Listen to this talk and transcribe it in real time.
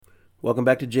Welcome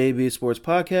back to JB Sports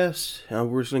Podcast,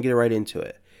 and we're just going to get right into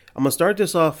it. I'm going to start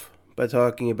this off by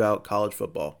talking about college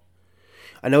football.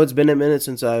 I know it's been a minute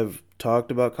since I've talked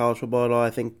about college football at all.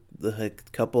 I think a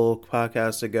couple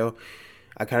podcasts ago,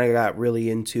 I kind of got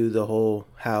really into the whole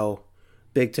how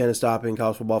Big Ten is stopping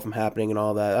college football from happening and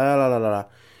all that.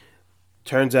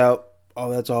 Turns out all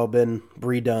that's all been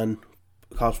redone.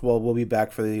 College football will be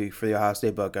back for the Ohio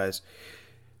State Buckeyes.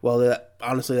 Well,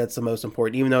 honestly, that's the most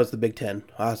important. Even though it's the Big Ten,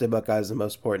 Ohio State Buckeyes is the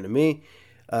most important to me.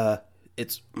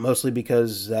 It's mostly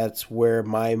because that's where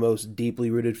my most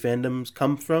deeply rooted fandoms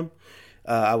come from.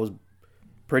 I was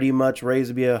pretty much raised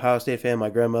to be an Ohio State fan. My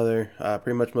grandmother,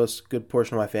 pretty much most good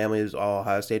portion of my family is all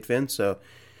Ohio State fans. So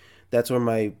that's where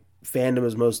my fandom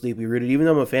is most deeply rooted. Even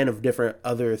though I'm a fan of different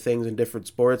other things in different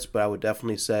sports, but I would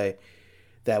definitely say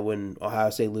that when Ohio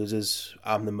State loses,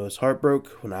 I'm the most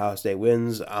heartbroken. When Ohio State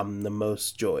wins, I'm the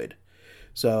most joyed.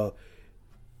 So,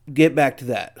 get back to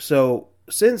that. So,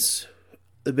 since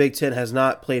the Big Ten has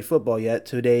not played football yet,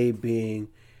 today being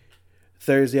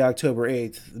Thursday, October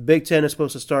 8th, the Big Ten is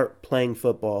supposed to start playing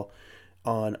football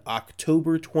on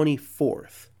October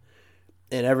 24th.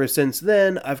 And ever since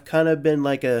then, I've kind of been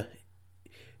in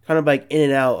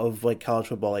and out of like college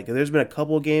football. Like, there's been a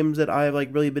couple of games that I've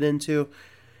like really been into,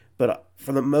 but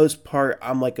for the most part,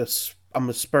 I'm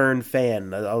a spurned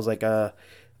fan. I was like,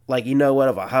 you know what?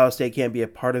 If Ohio State can't be a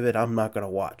part of it, I'm not going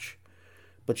to watch.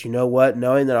 But you know what?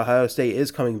 Knowing that Ohio State is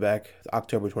coming back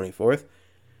October 24th,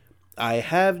 I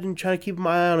have been trying to keep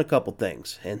my eye on a couple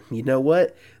things. And you know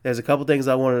what? There's a couple things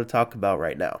I wanted to talk about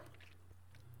right now.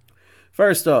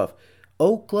 First off,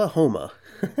 Oklahoma.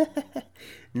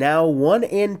 Now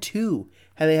 1-2.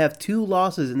 And they have 2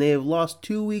 losses, and they have lost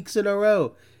 2 weeks in a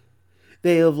row.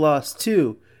 They have lost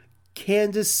to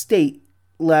Kansas State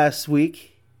last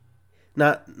week.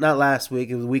 Not last week,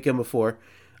 it was the weekend before.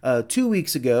 2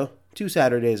 weeks ago, 2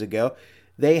 Saturdays ago,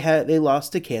 they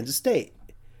lost to Kansas State.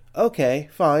 Okay,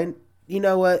 fine. You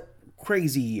know what?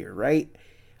 Crazy year, right?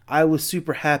 I was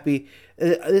super happy.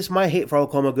 My hate for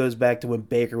Oklahoma goes back to when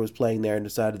Baker was playing there and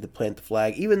decided to plant the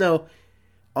flag. Even though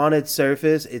on its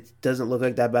surface it doesn't look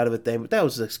like that bad of a thing, but that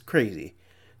was just crazy.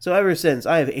 So ever since,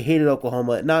 I have hated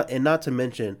Oklahoma, not to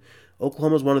mention,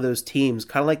 Oklahoma's one of those teams,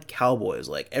 kind of like the Cowboys.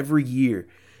 Like every year,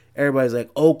 everybody's like,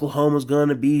 Oklahoma's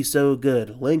gonna be so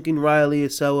good. Lincoln Riley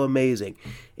is so amazing,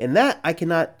 and that I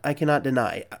cannot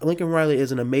deny. Lincoln Riley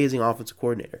is an amazing offensive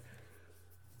coordinator,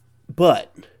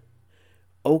 but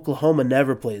Oklahoma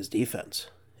never plays defense,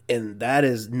 and that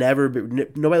is never.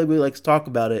 Nobody really likes to talk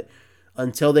about it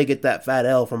until they get that fat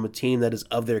L from a team that is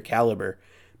of their caliber,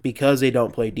 because they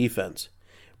don't play defense.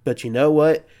 But you know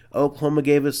what? Oklahoma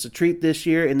gave us a treat this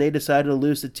year, and they decided to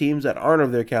lose to teams that aren't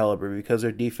of their caliber because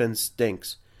their defense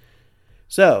stinks.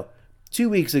 So, 2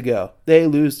 weeks ago, they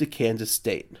lose to Kansas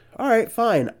State. All right,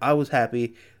 fine. I was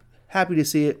happy to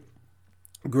see it.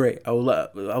 Great. I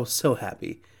was so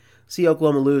happy. See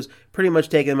Oklahoma lose, pretty much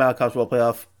taking them out of college football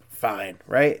playoff. Fine,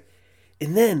 right?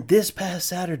 And then this past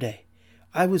Saturday,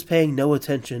 I was paying no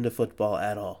attention to football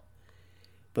at all.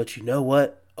 But you know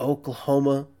what?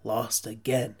 Oklahoma lost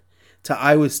again to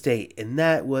Iowa State, and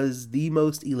that was the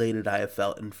most elated I have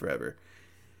felt in forever.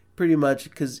 Pretty much,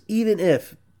 because even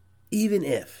if,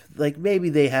 like maybe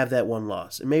they have that one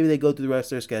loss, and maybe they go through the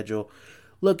rest of their schedule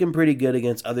looking pretty good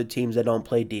against other teams that don't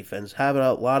play defense, having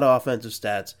a lot of offensive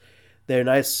stats. They're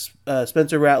nice.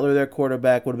 Spencer Rattler, their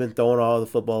quarterback, would have been throwing all the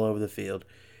football over the field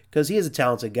because he is a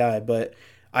talented guy, but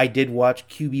I did watch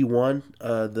QB1,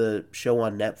 the show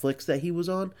on Netflix that he was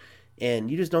on,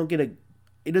 and you just don't get a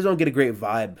great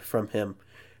vibe from him.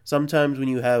 Sometimes when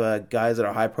you have guys that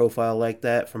are high profile like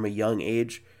that from a young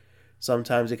age,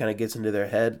 sometimes it kind of gets into their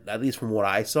head. At least from what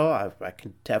I saw, I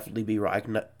can definitely be right. I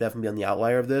can definitely be on the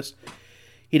outlier of this.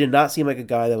 He did not seem like a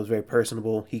guy that was very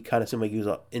personable. He kind of seemed like he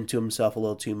was into himself a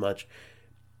little too much.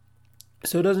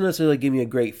 So it doesn't necessarily give me a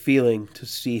great feeling to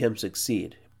see him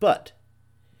succeed. But,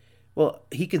 well,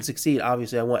 he can succeed.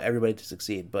 Obviously, I want everybody to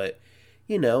succeed, but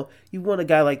you know, you want a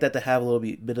guy like that to have a little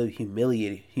bit of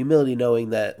humility knowing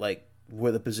that, like,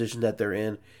 where the position that they're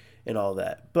in and all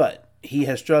that. But he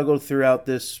has struggled throughout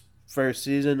this first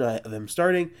season of him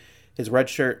starting, his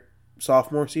redshirt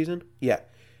sophomore season. Yeah.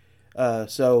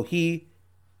 So he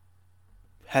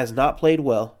has not played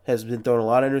well, has been throwing a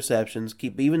lot of interceptions,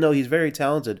 even though he's very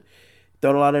talented,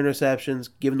 throwing a lot of interceptions,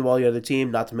 giving the ball to the other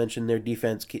team, not to mention their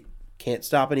defense can't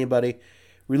stop anybody.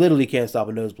 We literally can't stop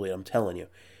a nosebleed, I'm telling you.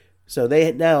 So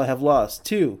they now have lost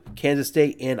to Kansas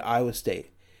State and Iowa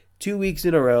State 2 weeks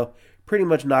in a row, pretty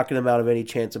much knocking them out of any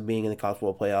chance of being in the college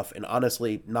football playoff, and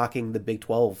honestly knocking the Big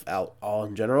 12 out all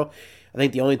in general. I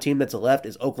think the only team that's left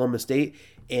is Oklahoma State,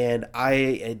 And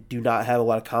I do not have a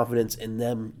lot of confidence in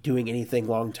them doing anything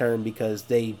long term because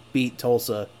they beat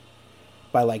Tulsa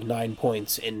by like 9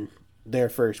 points in their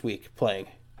first week playing,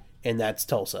 and that's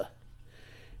Tulsa.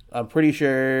 I'm pretty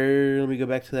sure. Let me go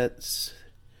back to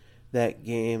that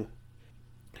game.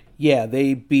 Yeah,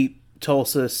 they beat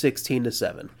Tulsa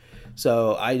 16-7.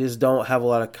 So I just don't have a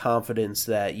lot of confidence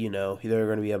that they're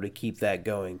going to be able to keep that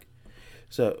going.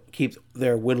 So keep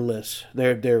their winless,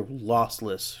 their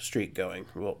lossless streak going.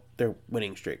 Well, their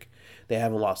winning streak. They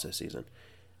haven't lost this season.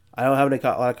 I don't have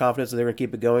a lot of confidence that they're going to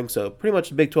keep it going. So pretty much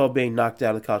the Big 12 being knocked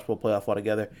out of the college football playoff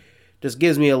altogether just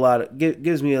gives me a lot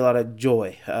of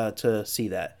joy to see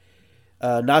that.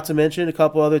 Not to mention a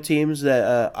couple other teams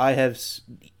that I have.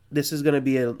 This is going to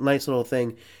be a nice little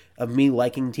thing of me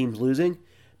liking teams losing.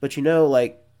 But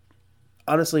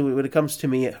honestly, when it comes to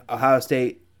me, Ohio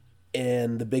State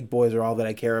and the big boys are all that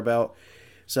I care about.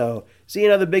 So seeing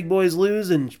other big boys lose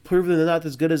and proving they're not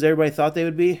as good as everybody thought they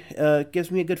would be gives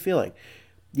me a good feeling.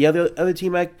 The other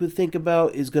team I would think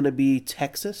about is going to be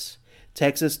Texas.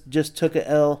 Texas just took a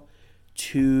L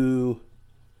to,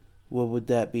 what would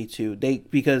that be to?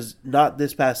 Because not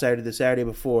this past Saturday, the Saturday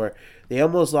before, they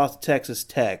almost lost to Texas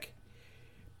Tech,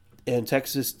 and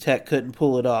Texas Tech couldn't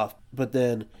pull it off. But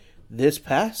then this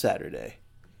past Saturday,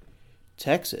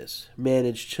 Texas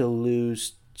managed to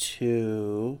lose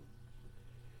to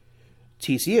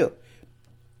TCU.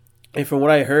 And from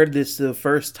what I heard, this is the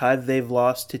first time they've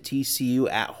lost to TCU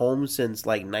at home since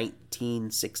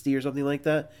 1960 or something like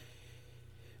that.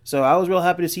 So I was real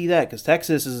happy to see that because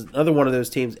Texas is another one of those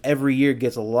teams every year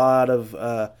gets a lot of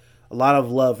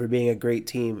love for being a great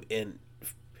team. And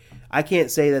I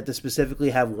can't say that they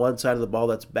specifically have one side of the ball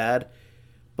that's bad,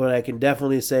 but I can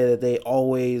definitely say that they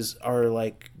always are a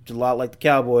lot like the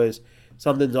Cowboys.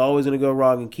 Something's always going to go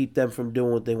wrong and keep them from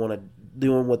doing what they want to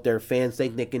doing what their fans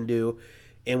think they can do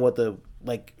and what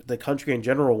the country in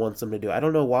general wants them to do. I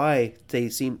don't know why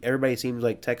everybody seems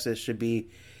like Texas should be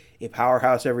a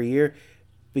powerhouse every year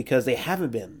because they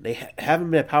haven't been. They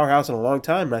haven't been a powerhouse in a long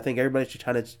time. And I think everybody should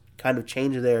kind of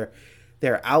change their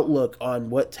outlook on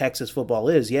what Texas football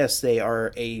is. Yes, they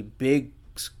are a big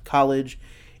college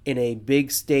in a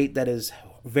big state that is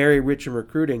very rich in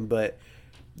recruiting, but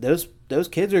those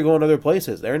kids are going other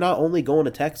places. They're not only going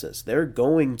to Texas. They're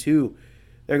going to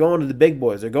the big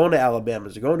boys. They're going to Alabama.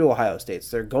 They're going to Ohio State.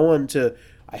 They're going to,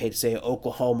 I hate to say it,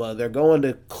 Oklahoma. They're going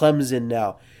to Clemson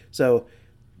now. So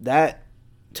that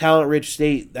talent-rich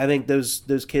state, I think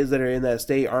those kids that are in that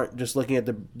state aren't just looking at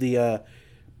the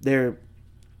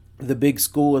big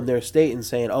school in their state and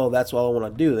saying, oh, that's all I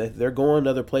want to do. They're going to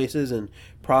other places and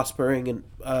prospering in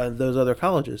those other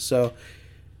colleges. So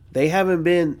they haven't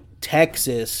been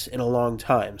Texas in a long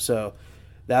time. So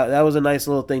that was a nice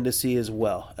little thing to see as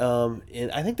well.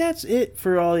 And I think that's it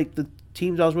for all the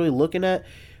teams I was really looking at.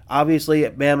 Obviously,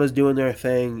 Bama's doing their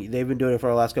thing. They've been doing it for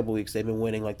the last couple of weeks. They've been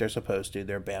winning like they're supposed to.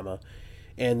 They're Bama.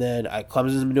 And then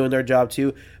Clemson's been doing their job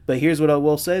too. But here's what I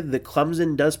will say. The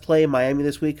Clemson does play Miami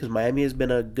this week because Miami has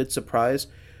been a good surprise.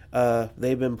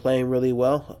 They've been playing really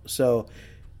well. So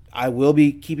I will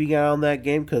be keeping an eye on that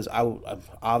game because I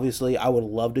would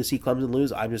love to see Clemson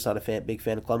lose. I'm just not a big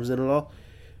fan of Clemson at all.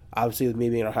 Obviously, with me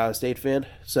being an Ohio State fan.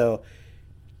 So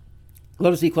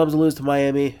love to see Clemson lose to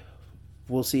Miami.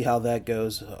 We'll see how that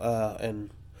goes. And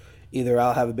either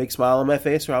I'll have a big smile on my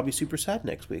face or I'll be super sad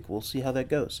next week. We'll see how that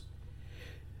goes.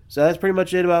 So that's pretty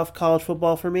much it about college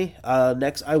football for me.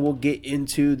 Next, I will get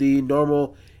into the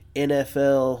normal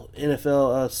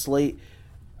NFL slate,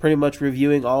 pretty much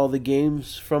reviewing all the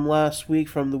games from last week,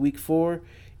 from the week 4,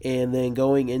 and then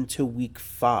going into week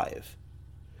 5.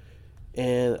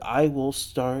 And I will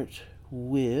start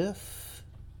with,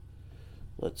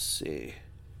 let's see,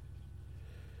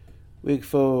 week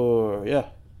 4, yeah.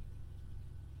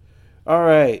 All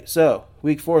right, so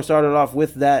week 4 started off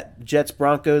with that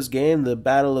Jets-Broncos game, the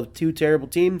battle of two terrible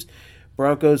teams.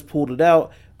 Broncos pulled it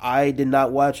out. I did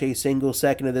not watch a single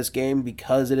second of this game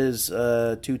because it is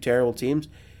two terrible teams.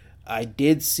 I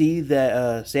did see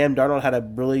that Sam Darnold had a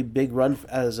really big run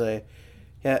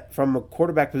from a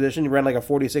quarterback position. He ran like a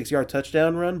 46-yard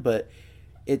touchdown run, but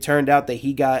it turned out that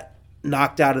he got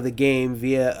knocked out of the game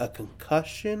via a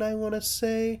concussion, I want to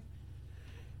say.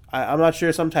 I'm not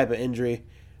sure, some type of injury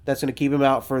that's going to keep him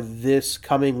out for this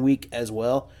coming week as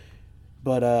well.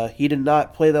 But he did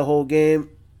not play the whole game.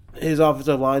 His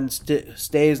offensive line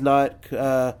stays not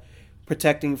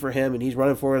protecting for him, and he's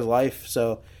running for his life.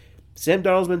 So Sam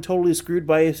Darnold's been totally screwed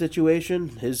by his situation.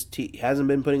 His hasn't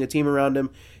been putting a team around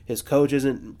him. His coach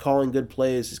isn't calling good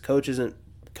plays. His coach isn't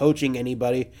coaching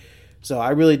anybody. So I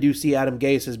really do see Adam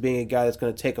Gase as being a guy that's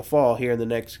going to take a fall here in the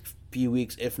next few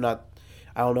weeks. If not,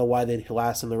 I don't know why they'd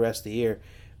last him the rest of the year.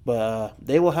 But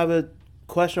they will have a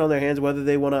question on their hands whether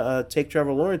they want to take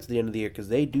Trevor Lawrence at the end of the year because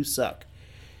they do suck.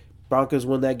 Broncos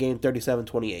won that game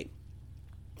 37-28.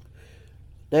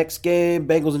 Next game,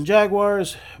 Bengals and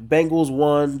Jaguars. Bengals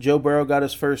won. Joe Burrow got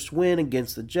his first win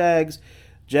against the Jags.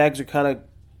 Jags are kind of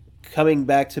coming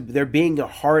back to they're being a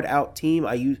hard out team.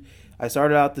 I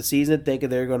started out the season thinking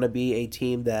they're going to be a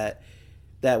team that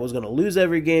was going to lose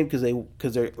every game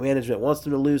because their management wants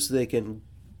them to lose so they can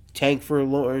tank for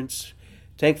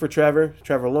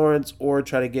Trevor Lawrence, or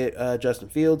try to get Justin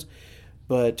Fields.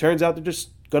 But it turns out they're just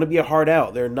going to be a hard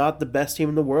out. They're not the best team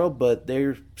in the world, but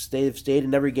they've stayed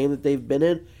in every game that they've been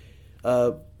in.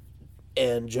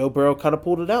 And Joe Burrow kind of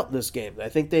pulled it out in this game. I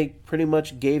think they pretty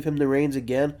much gave him the reins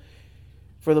again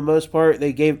for the most part.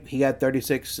 He got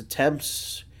 36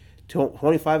 attempts,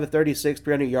 25 of 36,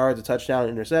 300 yards, a touchdown, an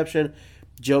interception.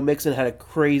 Joe Mixon had a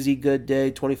crazy good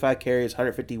day, 25 carries,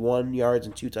 151 yards,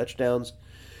 and 2 touchdowns.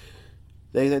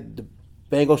 The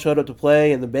Bengals showed up to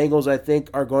play, and the Bengals, I think,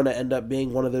 are going to end up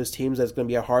being one of those teams that's going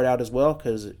to be a hard out as well,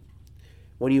 because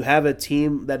when you have a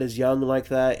team that is young like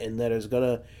that and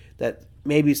that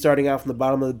maybe starting out from the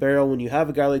bottom of the barrel, when you have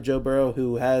a guy like Joe Burrow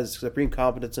who has supreme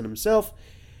confidence in himself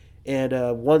and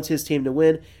wants his team to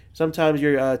win, sometimes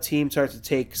your team starts to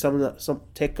take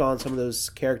on some of those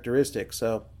characteristics.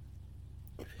 So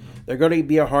they're going to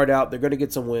be a hard out. They're going to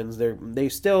get some wins. They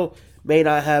still may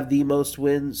not have the most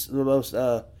wins, the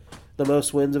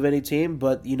most wins of any team,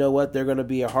 but you know what? They're going to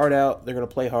be a hard out. They're going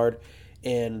to play hard,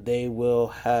 and they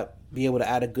will be able to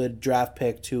add a good draft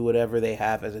pick to whatever they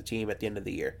have as a team at the end of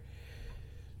the year.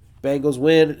 Bengals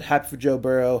win. Happy for Joe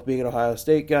Burrow being an Ohio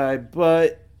State guy,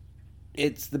 but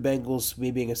it's the Bengals.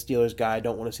 Me being a Steelers guy, I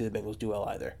don't want to see the Bengals do well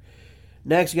either.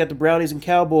 Next, you got the Brownies and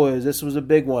Cowboys. This was a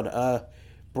big one.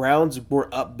 Browns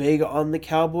were up big on the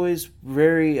Cowboys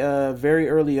very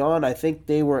early on. I think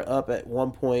they were up at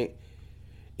one point.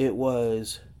 It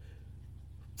was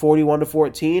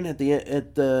 41-14 at the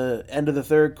end of the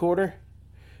third quarter.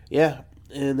 Yeah,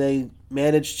 and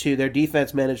their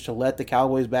defense managed to let the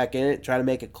Cowboys back in it, try to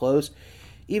make it close.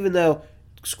 Even though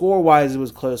score-wise it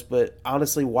was close, but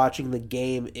honestly watching the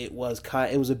game it was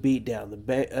a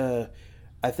beatdown.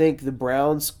 I think the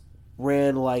Browns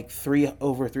ran like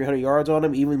over 300 yards on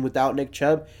him, even without Nick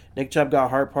Chubb. Nick Chubb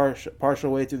got hurt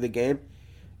partial way through the game,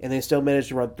 and they still managed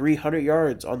to run 300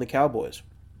 yards on the Cowboys.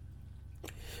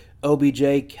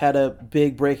 OBJ had a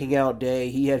big breaking out day.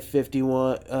 He had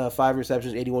 5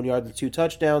 receptions, 81 yards, and 2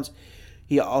 touchdowns.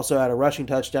 He also had a rushing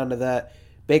touchdown to that.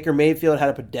 Baker Mayfield had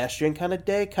a pedestrian kind of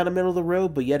day, kind of middle of the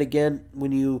road, but yet again,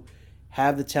 when you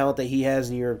have the talent that he has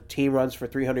and your team runs for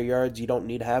 300 yards, you don't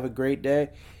need to have a great day.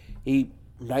 He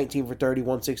 19 for 30,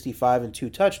 165, and 2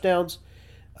 touchdowns.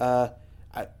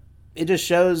 It just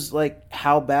shows like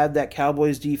how bad that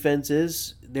Cowboys defense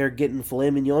is. They're getting filet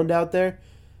mignoned out there,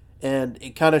 and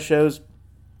it kind of shows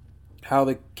how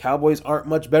the Cowboys aren't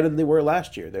much better than they were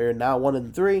last year. They're now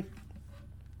 1-3.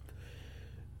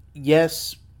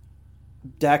 Yes,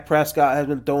 Dak Prescott has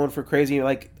been throwing for crazy.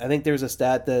 Like, I think there's a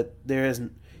stat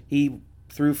that he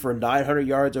threw for 900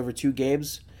 yards over 2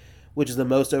 games, which is the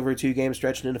most over a 2-game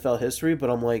stretch in NFL history. But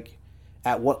I'm like,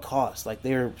 at what cost? Like,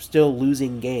 they're still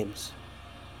losing games.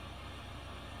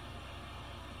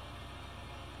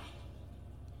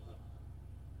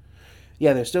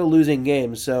 Yeah, they're still losing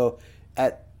games. So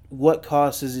at what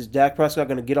cost is Dak Prescott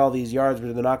going to get all these yards,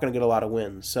 but they're not going to get a lot of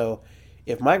wins? So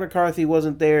if Mike McCarthy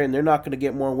wasn't there and they're not going to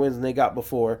get more wins than they got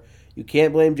before, you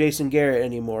can't blame Jason Garrett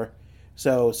anymore.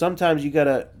 So sometimes you got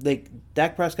to, like,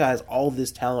 Dak Prescott has all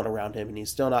this talent around him, and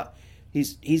he's still not,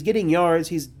 he's getting yards,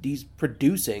 he's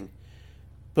producing.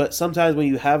 But sometimes when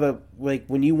you have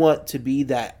when you want to be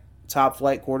that top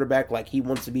flight quarterback like he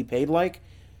wants to be paid like,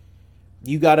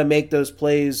 you got to make those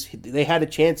plays. They had a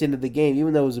chance into the game,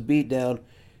 even though it was a beatdown.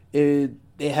 They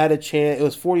had a chance. It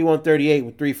was 41-38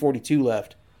 with 3:42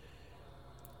 left.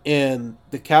 And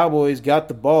the Cowboys got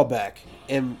the ball back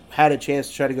and had a chance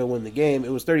to try to go win the game.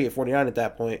 It was 38-49 at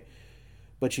that point.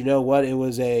 But you know what?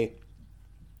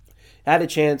 Had a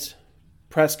chance.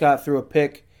 Prescott threw a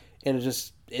pick, and it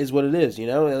just is what it is, you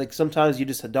know? Like, sometimes you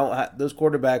just don't have those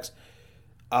quarterbacks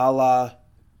a la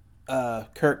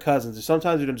Kirk Cousins. Or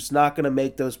sometimes you're just not going to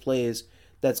make those plays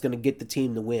that's going to get the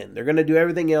team to win. They're going to do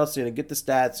everything else. They're going to get the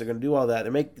stats. They're going to do all that.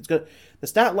 The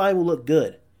stat line will look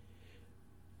good,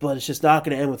 but it's just not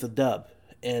going to end with a dub.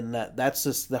 And that's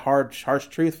just the harsh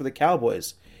truth for the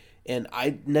Cowboys. And I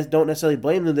don't necessarily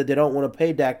blame them that they don't want to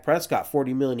pay Dak Prescott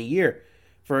 $40 million a year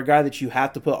for a guy that you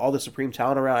have to put all the supreme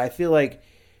talent around. I feel like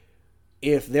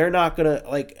if they're not going to,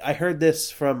 like, I heard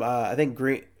this from, I think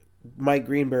Mike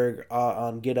Greenberg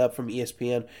on Get Up from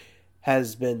ESPN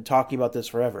has been talking about this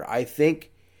forever. I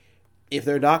think if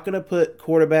they're not going to put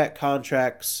quarterback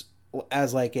contracts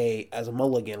as a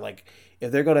mulligan, like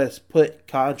if they're going to put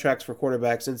contracts for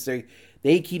quarterbacks, since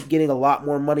they keep getting a lot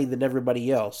more money than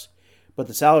everybody else, but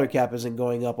the salary cap isn't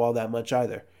going up all that much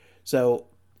either. So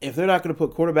if they're not going to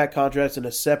put quarterback contracts in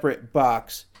a separate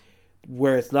box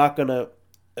where it's not going to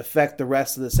affect the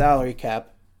rest of the salary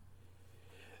cap,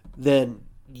 then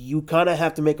you kind of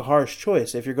have to make a harsh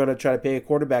choice if you're going to try to pay a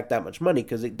quarterback that much money,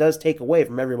 because it does take away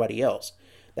from everybody else.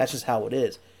 That's just how it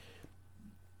is.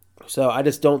 So I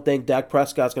just don't think Dak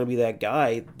Prescott's going to be that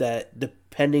guy that,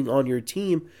 depending on your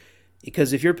team,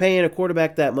 because if you're paying a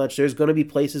quarterback that much, there's going to be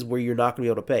places where you're not going to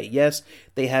be able to pay. Yes,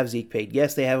 they have Zeke paid.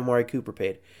 Yes, they have Amari Cooper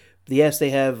paid. Yes, they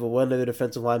have one other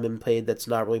defensive lineman paid that's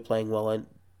not really playing well. And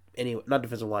anyway, not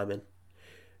defensive lineman.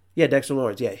 Yeah, Dexter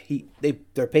Lawrence. Yeah,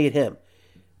 they're paying him.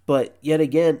 But yet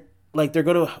again, like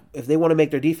if they want to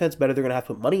make their defense better, they're going to have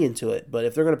to put money into it. But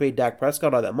if they're going to pay Dak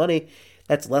Prescott all that money,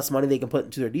 that's less money they can put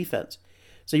into their defense.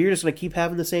 So you're just going to keep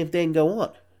having the same thing go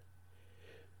on.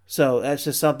 So that's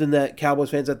just something that Cowboys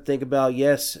fans have to think about.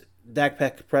 Yes,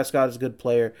 Dak Prescott is a good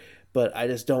player, but I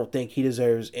just don't think he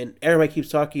deserves. And everybody keeps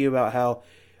talking about how,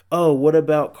 oh, what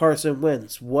about Carson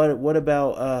Wentz? What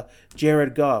about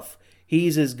Jared Goff?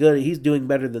 He's as good. He's doing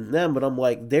better than them. But I'm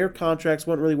like, their contracts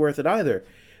weren't really worth it either.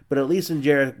 But at least in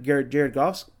Jared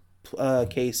Goff's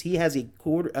case, he has a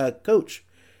coach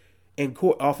and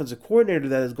offensive coordinator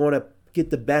that is going to get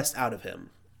the best out of him.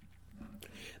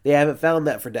 They haven't found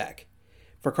that for Dak.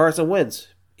 For Carson Wentz,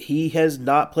 he has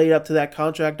not played up to that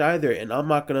contract either, and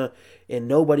and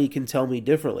nobody can tell me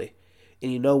differently.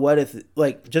 And you know what?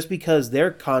 Just because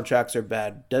their contracts are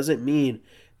bad doesn't mean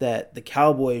that the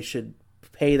Cowboys should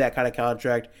pay that kind of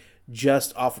contract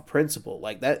just off of principle.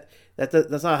 Like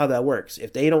that's not how that works.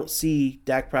 If they don't see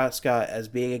Dak Prescott as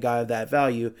being a guy of that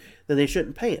value, then they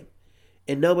shouldn't pay him.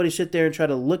 And nobody sit there and try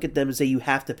to look at them and say you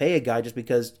have to pay a guy just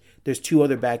because there's two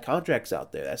other bad contracts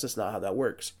out there. That's just not how that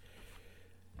works.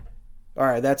 All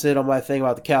right, that's it on my thing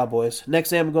about the Cowboys. Next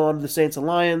thing, I'm going to the Saints and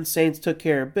Lions. Saints took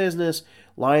care of business.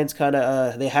 Lions they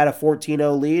had a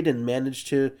 14-0 lead and managed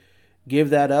to give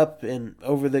that up. And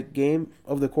over the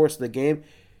course of the game,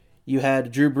 you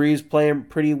had Drew Brees playing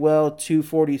pretty well,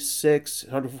 246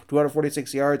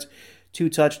 yards, 2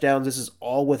 touchdowns. This is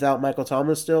all without Michael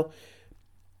Thomas still.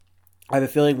 I have a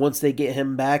feeling once they get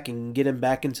him back and get him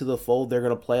back into the fold, they're going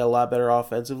to play a lot better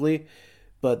offensively.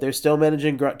 But they're still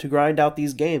managing to grind out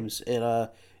these games, and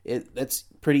that's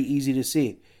pretty easy to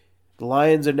see. The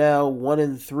Lions are now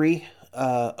 1-3,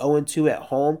 0-2 at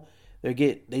home.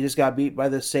 They just got beat by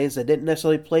the Saints that didn't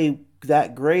necessarily play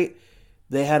that great.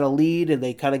 They had a lead and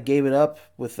they kind of gave it up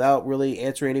without really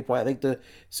answering any point. I think the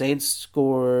Saints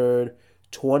scored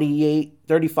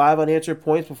 35 unanswered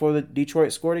points before the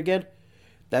Detroit scored again.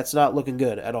 That's not looking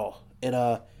good at all. And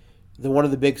one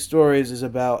of the big stories is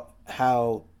about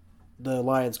how the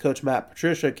Lions coach Matt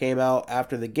Patricia came out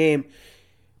after the game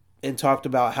and talked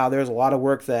about how there's a lot of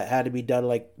work that had to be done,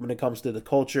 like when it comes to the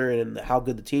culture and how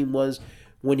good the team was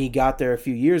when he got there a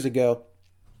few years ago.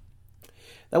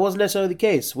 That wasn't necessarily the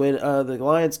case. When the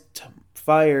Lions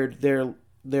fired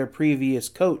their previous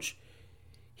coach,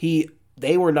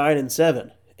 they were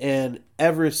 9-7, and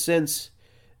ever since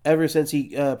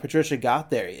Patricia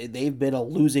got there, they've been a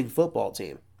losing football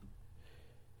team.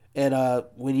 And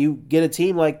when you get a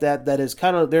team like that is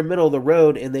kind of they're middle of the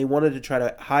road, and they wanted to try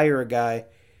to hire a guy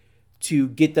to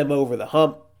get them over the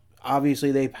hump.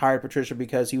 Obviously, they hired Patricia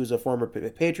because he was a former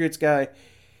Patriots guy.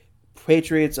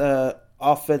 Patriots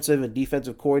offensive and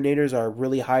defensive coordinators are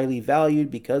really highly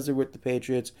valued because they're with the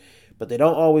Patriots, but they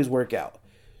don't always work out.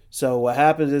 So what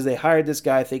happens is they hired this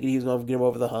guy thinking he was going to get him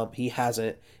over the hump. He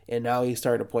hasn't, and now he's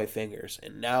starting to point fingers.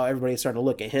 And now everybody's starting to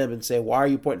look at him and say, why are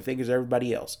you pointing fingers at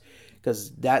everybody else?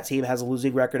 Because that team has a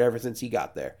losing record ever since he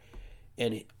got there.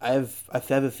 And I have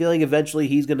a feeling eventually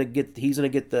he's gonna get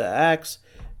the axe,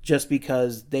 just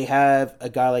because they have a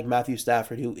guy like Matthew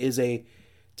Stafford, who is a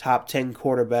top 10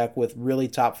 quarterback with really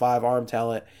top 5 arm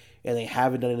talent, and they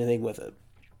haven't done anything with it.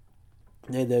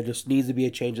 And there just needs to be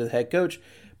a change of the head coach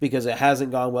because it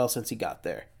hasn't gone well since he got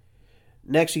there.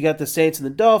 Next, you got the Saints and the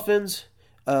Dolphins.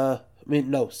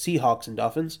 Seahawks and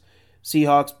Dolphins.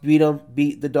 Seahawks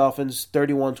beat the Dolphins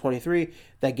 31-23.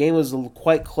 That game was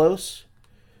quite close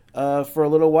for a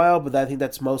little while, but I think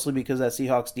that's mostly because that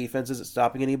Seahawks defense isn't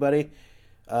stopping anybody.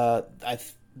 That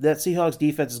Seahawks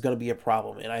defense is going to be a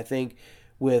problem, and I think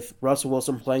with Russell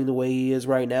Wilson playing the way he is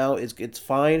right now, it's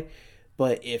fine.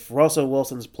 But if Russell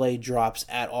Wilson's play drops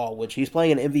at all, which he's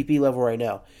playing an MVP level right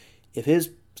now, if his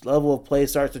level of play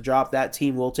starts to drop, that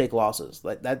team will take losses.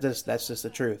 That's just the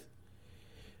truth.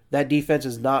 That defense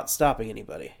is not stopping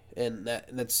anybody, and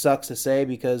that sucks to say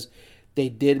because They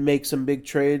did make some big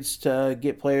trades to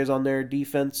get players on their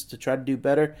defense to try to do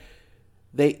better.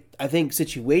 I think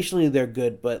situationally they're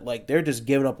good, but like they're just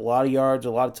giving up a lot of yards,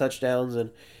 a lot of touchdowns,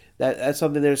 and that's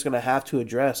something they're just going to have to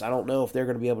address. I don't know if they're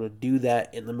going to be able to do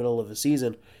that in the middle of a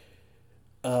season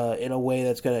in a way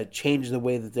that's going to change the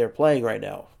way that they're playing right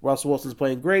now. Russell Wilson's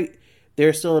playing great.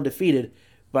 They're still undefeated,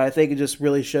 but I think it just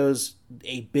really shows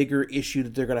a bigger issue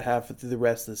that they're going to have through the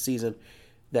rest of the season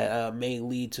that may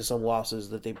lead to some losses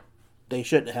that they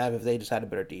shouldn't have if they just had a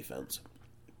better defense.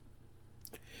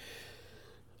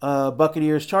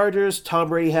 Buccaneers Chargers. Tom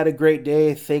Brady had a great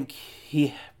day. I think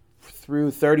he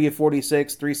threw 30 of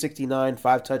 46, 369,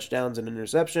 5 touchdowns and an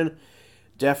interception.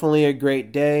 Definitely a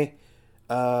great day.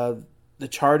 The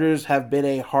Chargers have been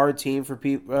a hard team for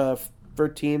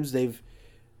teams.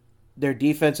 Their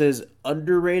defense is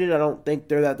underrated. I don't think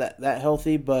they're that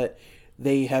healthy, but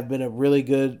they have been a really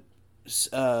good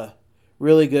stifling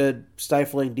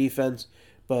defense.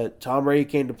 But Tom Brady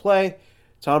came to play.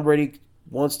 Tom Brady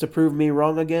wants to prove me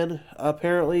wrong again,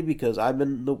 apparently, because I've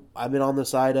been on the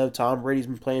side of Tom Brady's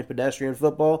been playing pedestrian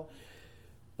football.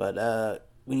 But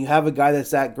when you have a guy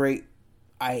that's that great,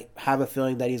 I have a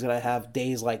feeling that he's going to have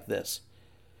days like this.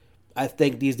 I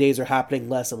think these days are happening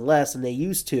less and less than they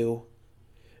used to,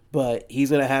 but he's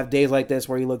going to have days like this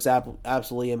where he looks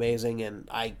absolutely amazing, and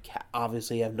I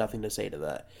obviously have nothing to say to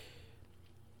that.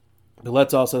 But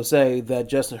let's also say that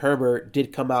Justin Herbert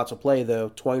did come out to play, though.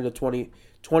 20 of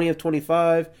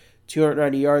 25,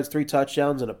 290 yards, 3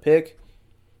 touchdowns, and a pick.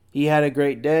 He had a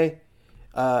great day.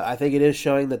 I think it is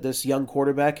showing that this young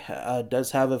quarterback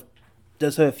does have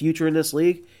a future in this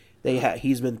league.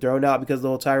 He's been thrown out because of the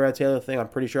whole Tyrod Taylor thing. I'm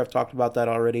pretty sure I've talked about that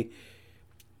already.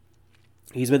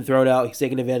 He's been thrown out. He's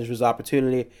taking advantage of his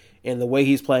opportunity. And the way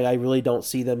he's playing, I really don't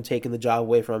see them taking the job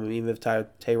away from him, even if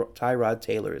Tyrod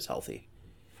Taylor is healthy.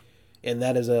 And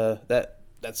that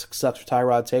sucks for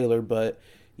Tyrod Taylor, but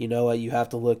you know what? You have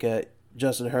to look at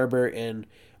Justin Herbert and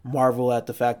marvel at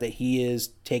the fact that he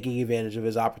is taking advantage of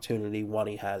his opportunity when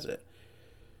he has it.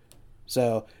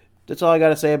 So that's all I got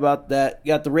to say about that.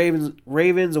 You got the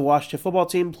Ravens, a Washington football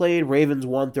team played. Ravens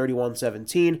won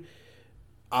 31-17.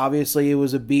 Obviously, it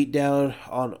was a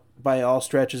beatdown by all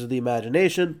stretches of the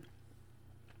imagination.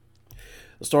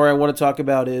 The story I want to talk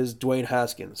about is Dwayne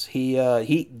Haskins. He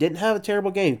didn't have a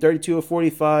terrible game. 32 of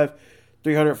 45,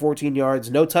 314 yards.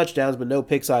 No touchdowns, but no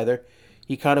picks either.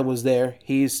 He kind of was there.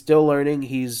 He's still learning.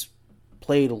 He's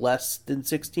played less than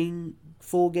 16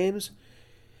 full games.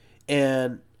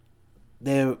 And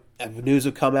news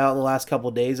have come out in the last couple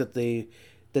of days that they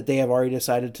have already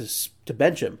decided to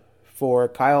bench him for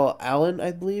Kyle Allen,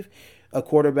 I believe, a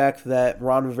quarterback that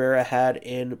Ron Rivera had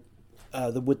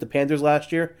with the Panthers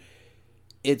last year.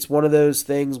 It's one of those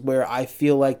things where I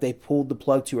feel like they pulled the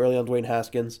plug too early on Dwayne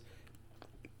Haskins.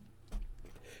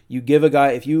 You give a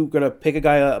guy, if you're going to pick a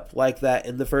guy up like that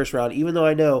in the first round, even though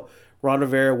I know Ron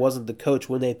Rivera wasn't the coach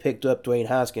when they picked up Dwayne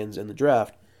Haskins in the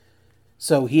draft,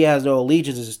 so he has no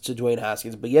allegiances to Dwayne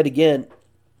Haskins. But yet again,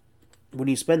 when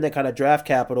you spend that kind of draft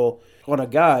capital on a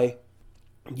guy,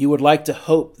 you would like to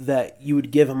hope that you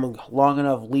would give him a long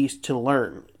enough leash to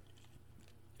learn.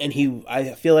 And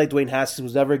I feel like Dwayne Haskins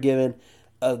was never given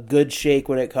a good shake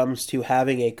when it comes to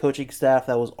having a coaching staff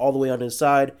that was all the way on his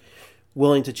side,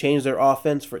 willing to change their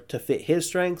offense to fit his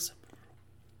strengths.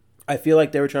 I feel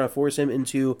like they were trying to force him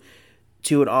into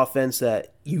an offense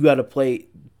that you got to play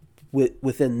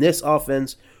within this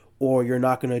offense or you're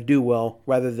not going to do well,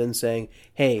 rather than saying,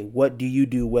 hey, what do you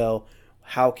do well?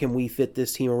 How can we fit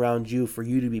this team around you for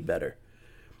you to be better?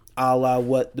 A la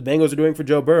what the Bengals are doing for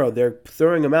Joe Burrow. They're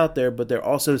throwing him out there, but they're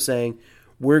also saying,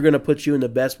 we're going to put you in the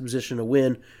best position to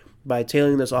win by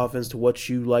tailoring this offense to what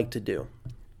you like to do.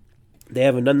 They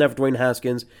haven't done that for Dwayne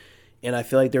Haskins, and I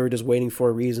feel like they were just waiting for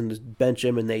a reason to bench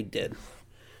him, and they did.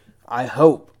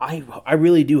 I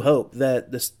really do hope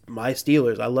that my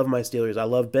Steelers, I love my Steelers, I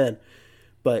love Ben,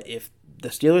 but if the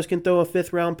Steelers can throw a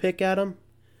 5th-round pick at him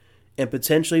and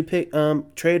potentially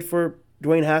trade for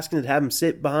Dwayne Haskins and have him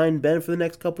sit behind Ben for the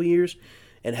next couple years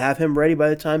and have him ready by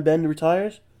the time Ben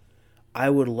retires, I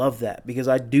would love that, because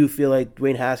I do feel like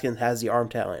Dwayne Haskins has the arm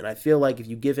talent, and I feel like if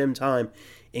you give him time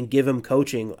and give him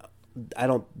coaching I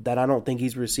don't think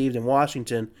he's received in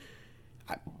Washington,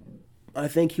 I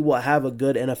think he will have a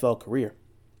good NFL career.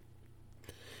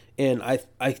 And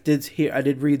I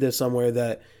did read this somewhere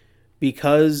that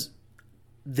because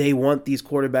they want these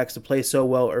quarterbacks to play so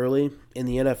well early in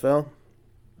the NFL,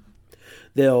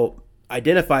 they'll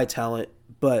identify talent,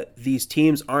 but these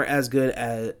teams aren't as good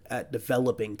at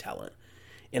developing talent.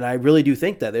 And I really do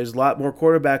think that there's a lot more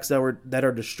quarterbacks that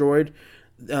are destroyed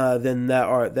than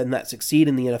that succeed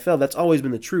in the NFL. That's always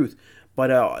been the truth.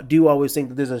 But I do always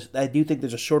think that I do think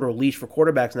there's a shorter leash for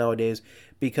quarterbacks nowadays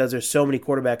because there's so many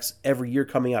quarterbacks every year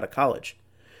coming out of college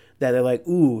that they're like,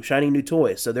 ooh, shiny new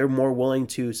toys. So they're more willing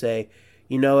to say,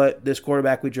 you know what, this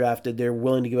quarterback we drafted, they're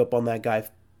willing to give up on that guy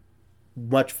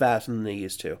much faster than they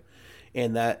used to.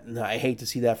 And I hate to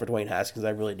see that for Dwayne Haskins. I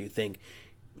really do think,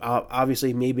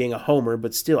 obviously me being a homer,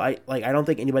 but still, I don't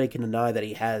think anybody can deny that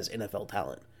he has NFL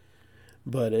talent.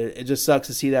 But it just sucks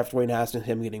to see that for Dwayne Haskins,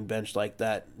 him getting benched like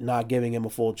that, not giving him a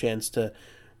full chance to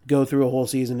go through a whole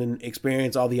season and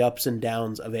experience all the ups and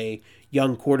downs of a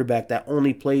young quarterback that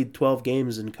only played 12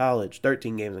 games in college,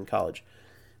 13 games in college.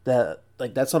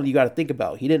 That's something you got to think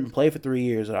about. He didn't play for 3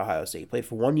 years at Ohio State. He played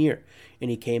for 1 year, and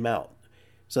he came out.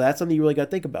 So that's something you really got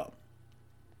to think about.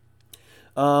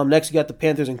 Next, you got the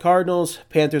Panthers and Cardinals.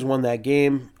 Panthers won that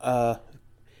game.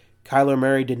 Kyler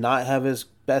Murray did not have his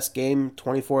best game,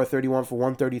 24-31 for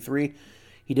 133.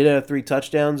 He did have 3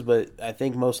 touchdowns, but I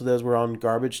think most of those were on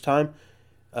garbage time.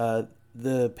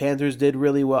 The Panthers did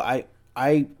really well.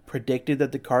 I predicted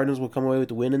that the Cardinals would come away with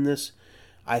the win in this.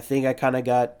 I think I kind of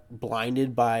got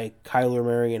blinded by Kyler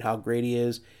Murray and how great he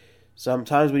is.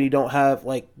 Sometimes when you don't have,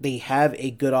 they have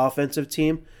a good offensive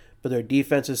team, but their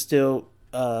defense is still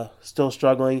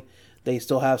struggling. They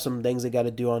still have some things they got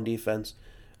to do on defense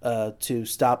to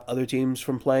stop other teams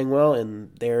from playing well,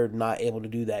 and they're not able to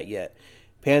do that yet.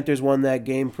 Panthers won that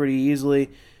game pretty easily.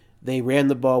 They ran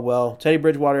the ball well. Teddy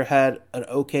Bridgewater had an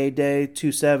okay day,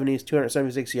 270s,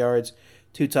 276 yards,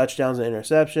 2 touchdowns and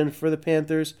interception for the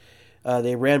Panthers.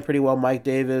 They ran pretty well. Mike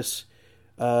Davis,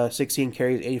 16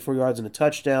 carries, 84 yards and a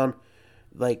touchdown.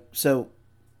 That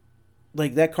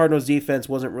Cardinals defense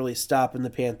wasn't really stopping the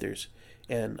Panthers.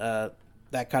 And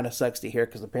that kind of sucks to hear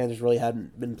because the Panthers really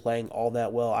hadn't been playing all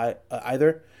that well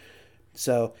either.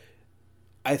 So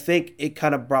I think it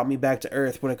kind of brought me back to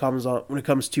earth when it comes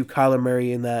to Kyler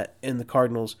Murray in the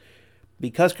Cardinals.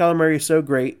 Because Kyler Murray is so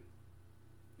great,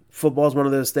 football is one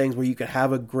of those things where you can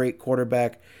have a great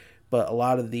quarterback, but a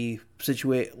lot of the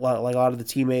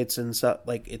teammates and stuff,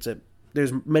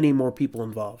 there's many more people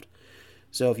involved.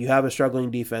 So if you have a struggling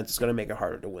defense, it's going to make it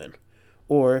harder to win.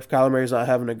 Or if Kyler Murray's not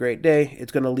having a great day,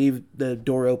 it's going to leave the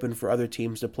door open for other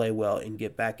teams to play well and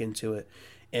get back into it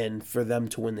and for them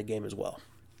to win the game as well.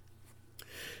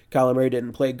 Kyler Murray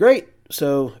didn't play great,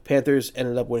 so Panthers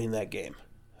ended up winning that game.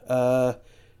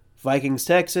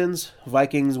 Vikings-Texans.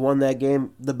 Vikings won that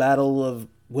game. The battle of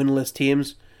winless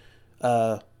teams.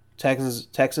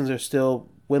 Texans are still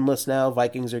winless now.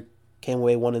 Vikings came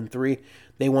away 1-3.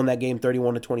 They won that game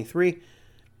 31-23.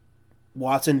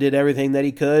 Watson did everything that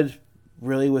he could,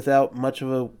 really without much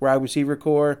of a wide receiver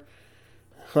core.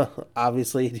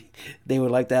 Obviously, they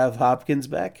would like to have Hopkins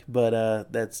back,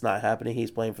 but that's not happening.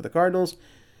 He's playing for the Cardinals.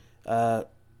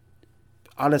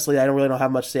 Honestly, I don't really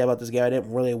have much to say about this game. I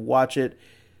didn't really watch it.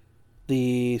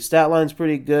 The stat line's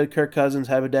pretty good. Kirk Cousins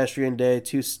had a pedestrian day,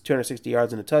 260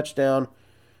 yards and a touchdown.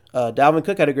 Dalvin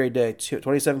Cook had a great day,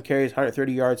 27 carries,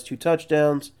 130 yards, 2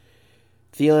 touchdowns.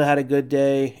 Thielen had a good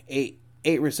day,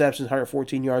 8 receptions,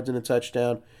 114 yards and a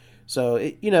touchdown.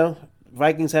 So,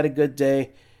 Vikings had a good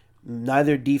day.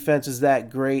 Neither defense is that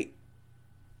great.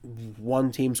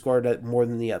 One team scored more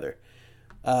than the other.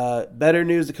 Better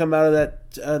news to come out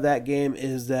of that game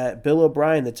is that Bill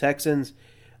O'Brien, the Texans'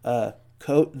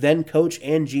 then coach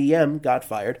and GM, got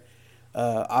fired.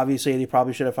 Obviously, they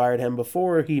probably should have fired him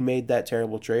before he made that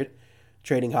terrible trade,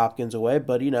 trading Hopkins away.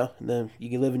 But, then you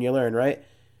can live and you learn, right?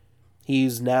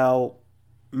 He's now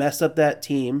messed up that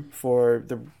team for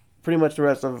pretty much the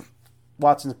rest of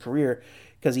Watson's career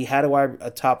because he had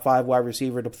a top 5 wide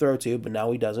receiver to throw to, but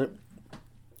now he doesn't.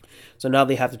 So now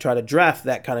they have to try to draft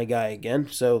that kind of guy again.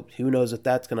 So who knows if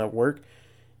that's going to work.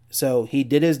 So he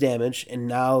did his damage, and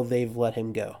now they've let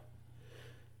him go.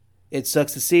 It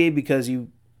sucks to see because you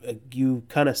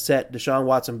kind of set Deshaun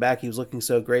Watson back. He was looking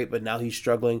so great, but now he's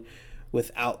struggling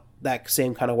without that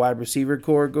same kind of wide receiver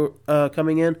core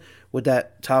coming in. With a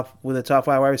top 5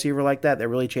 wide receiver like that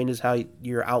really changes how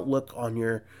your outlook on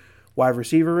your wide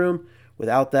receiver room.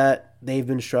 Without that, they've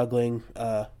been struggling,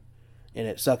 and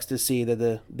it sucks to see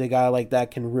that the guy like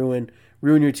that can ruin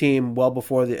your team well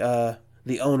before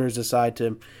the owners decide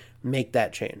to make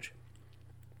that change.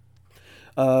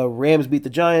 Rams beat the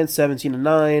Giants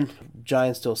 17-9.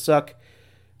 Giants still suck.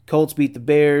 Colts beat the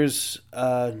Bears.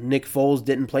 Nick Foles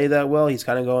didn't play that well. He's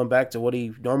kind of going back to what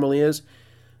he normally is.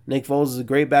 Nick Foles is a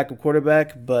great backup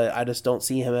quarterback, but I just don't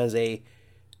see him as a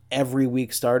every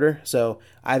week starter. So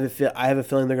I have a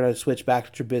feeling they're going to switch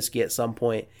back to Trubisky at some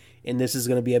point, and this is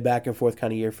going to be a back and forth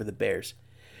kind of year for the Bears.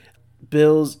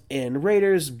 Bills and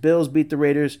Raiders. Bills beat the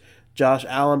Raiders. Josh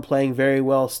Allen playing very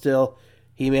well still.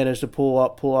 He managed to pull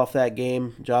off that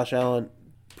game. Josh Allen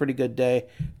pretty good day,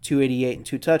 288 and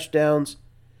 2 touchdowns.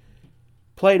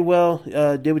 Played well,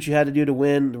 did what you had to do to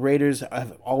win. The Raiders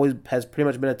has pretty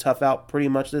much been a tough out pretty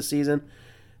much this season.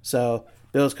 So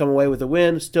Bills come away with a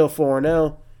win, still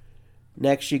 4-0.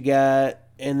 Next you got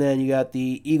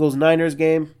the Eagles-Niners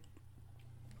game.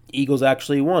 Eagles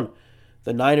actually won.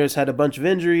 The Niners had a bunch of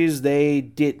injuries.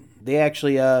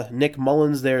 Nick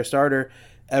Mullins, their starter,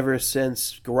 ever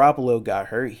since Garoppolo got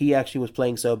hurt, he actually was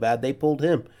playing so bad they pulled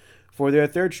him for their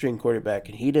third string quarterback,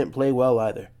 and he didn't play well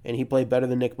either, and he played better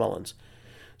than Nick Mullins.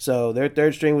 So their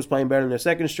third string was playing better than their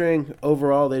second string.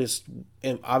 Overall,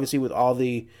 and obviously with all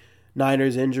the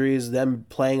Niners injuries, them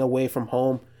playing away from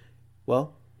home, they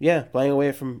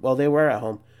were at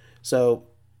home. So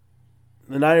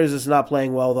the Niners is not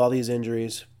playing well with all these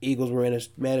injuries. Eagles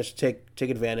managed to take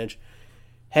advantage.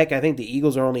 Heck, I think the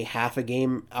Eagles are only half a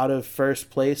game out of first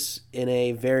place in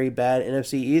a very bad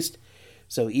NFC East.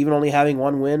 So even only having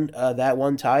one win, that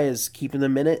one tie is keeping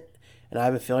them in it. And I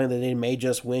have a feeling that they may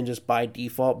just win just by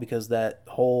default because that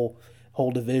whole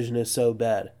division is so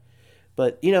bad.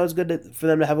 But, it's good for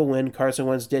them to have a win. Carson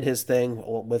Wentz did his thing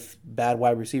with bad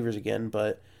wide receivers again.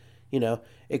 But,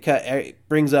 it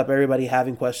brings up everybody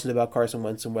having questions about Carson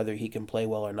Wentz and whether he can play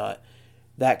well or not.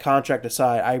 That contract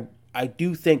aside, I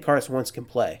do think Carson Wentz can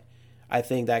play. I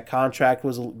think that contract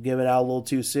was given out a little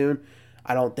too soon.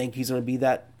 I don't think he's going to be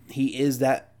that. He is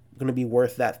going to be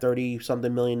worth that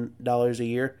 $30-something million a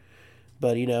year.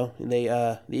 But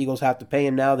the Eagles have to pay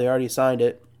him now. They already signed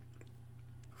it.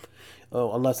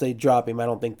 Oh, unless they drop him, I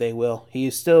don't think they will.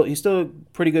 He's still a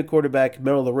pretty good quarterback,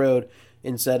 middle of the road,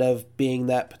 instead of being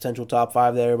that potential top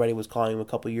 5 that everybody was calling him a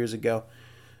couple years ago.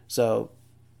 So,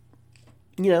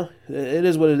 it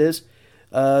is what it is.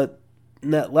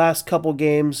 In that last couple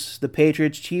games, the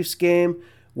Patriots-Chiefs game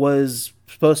was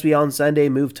supposed to be on Sunday,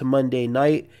 moved to Monday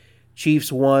night.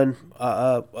 Chiefs won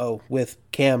with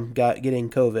Cam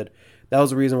getting COVID. That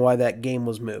was the reason why that game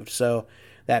was moved. So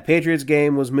that Patriots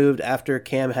game was moved after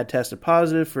Cam had tested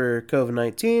positive for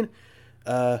COVID-19.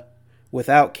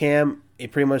 Without Cam,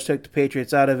 it pretty much took the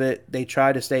Patriots out of it. They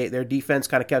tried to stay. Their defense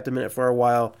kind of kept them in it for a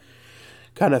while,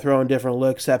 kind of throwing different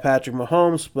looks at Patrick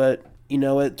Mahomes. But,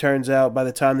 it turns out by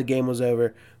the time the game was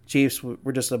over, Chiefs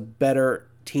were just a better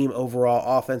team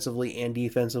overall, offensively and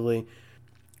defensively,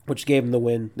 which gave them the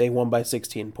win. They won by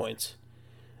 16 points.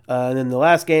 And then the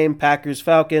last game,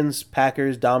 Packers-Falcons.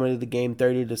 Packers dominated the game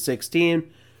 30-16.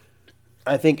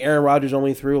 I think Aaron Rodgers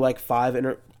only threw like 5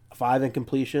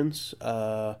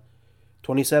 incompletions,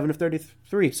 27 of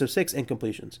 33, so 6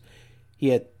 incompletions. He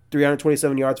had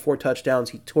 327 yards, 4 touchdowns.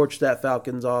 He torched that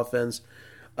Falcons offense,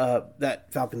 that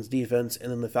Falcons defense,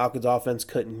 and then the Falcons offense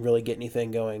couldn't really get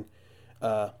anything going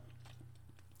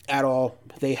at all.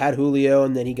 They had Julio,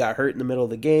 and then he got hurt in the middle of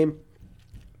the game.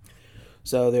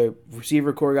 So their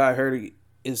receiver core got hurt,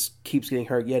 keeps getting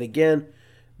hurt yet again.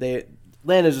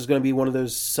 Atlanta's just going to be one of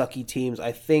those sucky teams.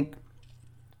 I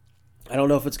don't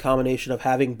know if it's a combination of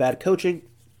having bad coaching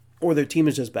or their team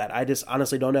is just bad. I just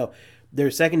honestly don't know. Their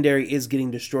secondary is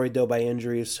getting destroyed, though, by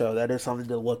injuries, so that is something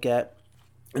to look at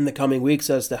in the coming weeks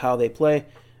as to how they play.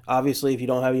 Obviously, if you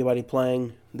don't have anybody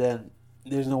playing, then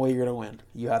there's no way you're going to win.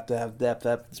 You have to have depth,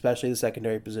 especially the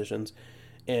secondary positions.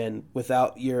 And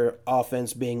without your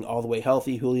offense being all the way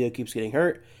healthy, Julio keeps getting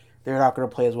hurt, they're not going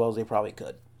to play as well as they probably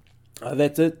could.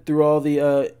 That's it through all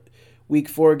the Week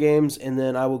 4 games, and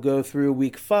then I will go through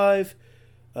Week 5.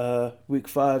 Week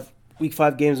 5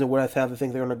 games and where I think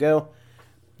they're going to go.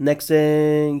 Next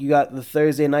thing, you got the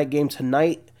Thursday night game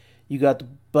tonight. You got the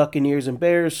Buccaneers and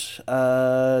Bears. It's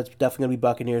definitely going to be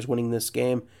Buccaneers winning this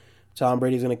game. Tom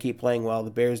Brady's going to keep playing well.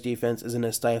 The Bears defense isn't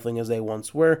as stifling as they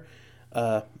once were.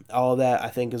 All of that, I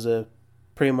think, is I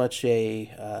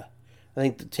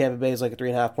think the Tampa Bay is like a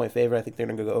 3.5 point favorite. I think they're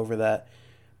going to go over that.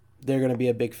 They're going to be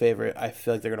a big favorite. I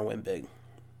feel like they're going to win big.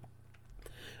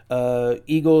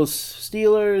 Eagles,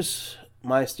 Steelers.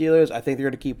 My Steelers, I think they're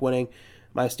going to keep winning.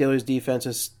 My Steelers defense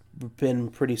has been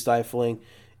pretty stifling,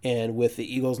 and with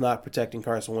the Eagles not protecting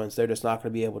Carson Wentz, they're just not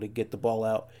going to be able to get the ball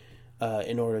out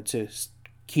in order to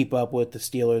keep up with the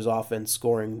Steelers offense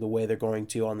scoring the way they're going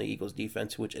to on the Eagles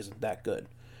defense, which isn't that good.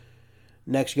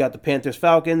 Next, you got the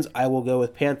Panthers-Falcons. I will go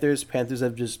with Panthers. Panthers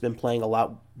have just been playing a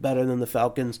lot better than the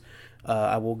Falcons.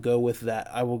 I will go with that.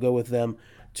 I will go with them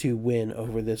to win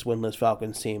over this winless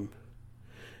Falcons team.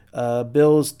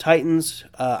 Bills-Titans.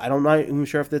 I'm not even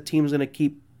sure if the team's going to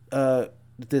keep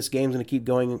this game's going to keep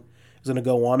going, is going to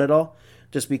go on at all,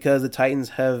 just because the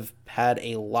Titans have had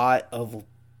a lot of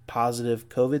positive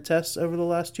COVID tests over the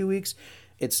last 2 weeks.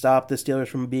 It stopped the Steelers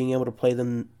from being able to play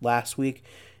them last week,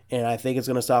 and I think it's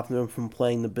going to stop them from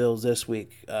playing the Bills this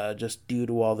week, just due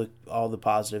to all the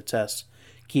positive tests,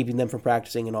 keeping them from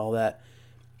practicing and all that.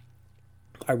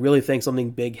 I really think something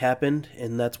big happened,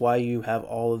 and that's why you have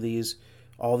all these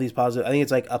positive. I think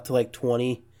it's like up to like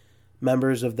 20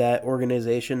 members of that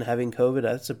organization having COVID.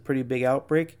 That's a pretty big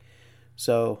outbreak.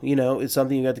 So, it's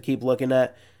something you have to keep looking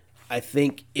at. I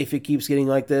think if it keeps getting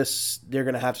like this, they're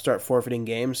going to have to start forfeiting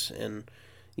games, and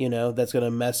that's going to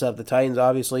mess up the Titans.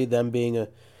 Obviously, them being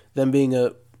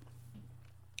a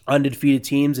undefeated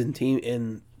teams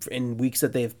in weeks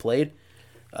that they've played.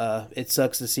 It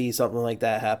sucks to see something like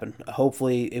that happen.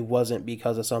 Hopefully, it wasn't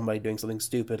because of somebody doing something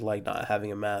stupid like not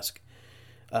having a mask,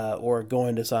 or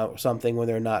going to something where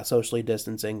they're not socially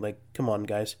distancing. Like, come on,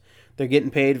 guys, they're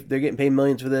getting paid. They're getting paid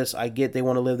millions for this. I get they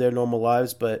want to live their normal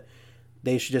lives, but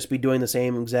they should just be doing the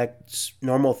same exact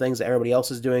normal things that everybody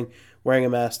else is doing, wearing a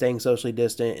mask, staying socially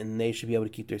distant, and they should be able to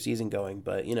keep their season going.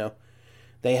 But,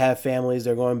 they have families.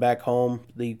 They're going back home.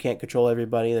 You can't control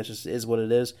everybody. That just is what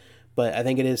it is. But I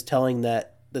think it is telling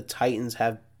that the Titans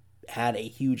have had a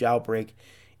huge outbreak,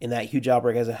 and that huge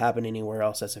outbreak hasn't happened anywhere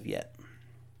else as of yet.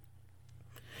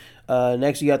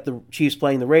 Next, you got the Chiefs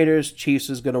playing the Raiders. Chiefs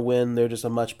is going to win. They're just a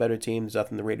much better team. There's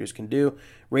nothing the Raiders can do.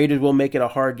 Raiders will make it a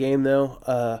hard game,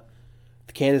 though.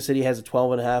 Kansas City has a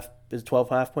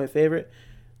 12.5 point favorite.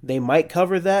 They might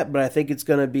cover that, but I think it's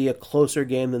going to be a closer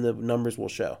game than the numbers will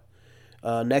show.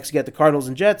 Next, you got the Cardinals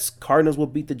and Jets. Cardinals will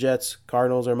beat the Jets.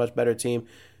 Cardinals are a much better team.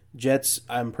 Jets,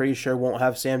 I'm pretty sure, won't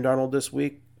have Sam Darnold this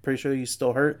week. Pretty sure he's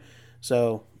still hurt.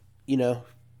 So,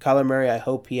 Kyler Murray, I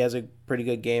hope he has a pretty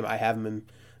good game. I have him in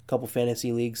a couple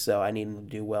fantasy leagues, so I need him to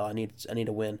do well. I need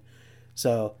to win.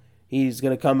 So, he's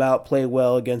going to come out, play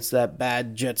well against that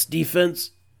bad Jets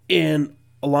defense, and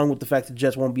along with the fact that the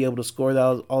Jets won't be able to score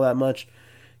all that much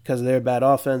because of their bad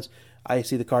offense, I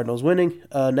see the Cardinals winning.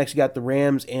 Next, you got the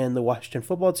Rams and the Washington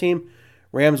football team.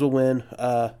 Rams will win.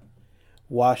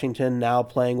 Washington now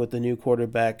playing with the new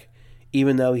quarterback.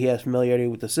 Even though he has familiarity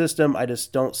with the system, I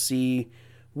just don't see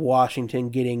Washington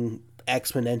getting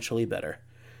exponentially better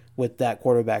with that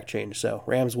quarterback change. So,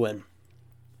 Rams win.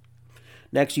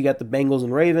 Next, you got the Bengals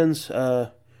and Ravens.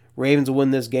 Ravens will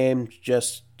win this game,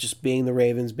 just being the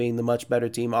Ravens, being the much better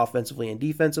team offensively and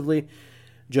defensively.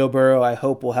 Joe Burrow, I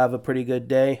hope, will have a pretty good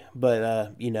day,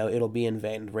 but, it'll be in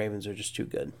vain. The Ravens are just too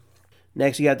good.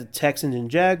 Next, you got the Texans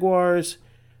and Jaguars.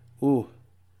 Ooh.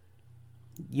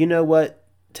 You know what?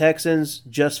 Texans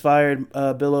just fired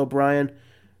Bill O'Brien.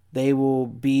 They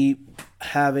will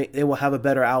have a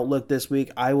better outlook this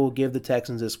week. I will give the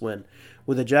Texans this win.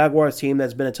 With a Jaguars team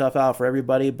that's been a tough out for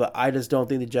everybody, but I just don't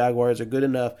think the Jaguars are good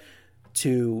enough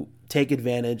to take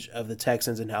advantage of the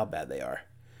Texans and how bad they are.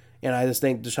 And I just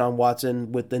think Deshaun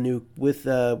Watson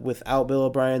without Bill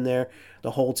O'Brien there,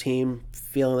 the whole team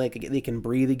feeling like they can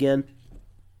breathe again,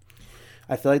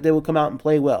 I feel like they will come out and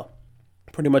play well.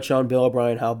 Pretty much showing Bill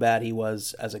O'Brien how bad he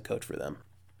was as a coach for them.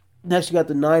 Next, you got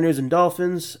the Niners and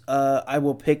Dolphins. I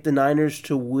will pick the Niners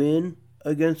to win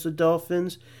against the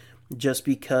Dolphins just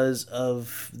because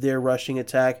of their rushing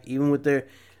attack, even with their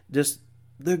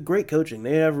great coaching.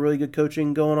 They have really good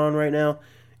coaching going on right now.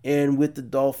 And with the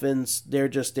Dolphins, they're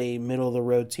just a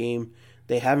middle-of-the-road team.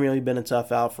 They haven't really been a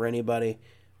tough out for anybody.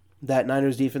 That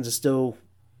Niners defense is still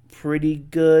pretty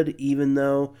good, even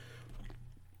though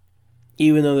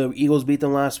the Eagles beat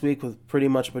them last week with pretty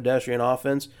much a pedestrian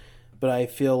offense. But I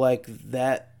feel like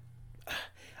that,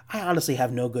 I honestly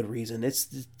have no good reason. It's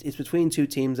between two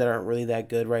teams that aren't really that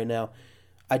good right now.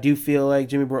 I do feel like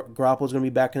Jimmy Garoppolo is going to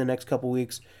be back in the next couple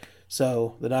weeks.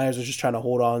 So the Niners are just trying to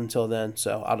hold on until then.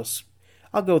 So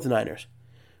I'll go with the Niners.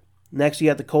 Next, you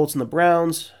got the Colts and the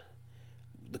Browns.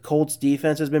 The Colts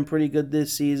defense has been pretty good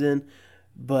this season,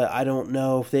 but I don't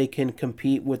know if they can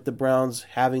compete with the Browns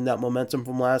having that momentum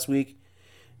from last week,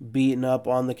 beating up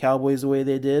on the Cowboys the way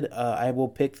they did. I will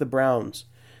pick the Browns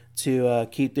to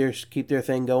keep their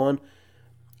thing going,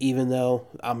 even though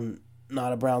I'm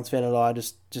not a Browns fan at all. I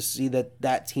just see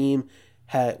that team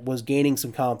was gaining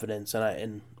some confidence,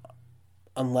 and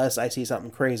unless I see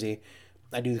something crazy,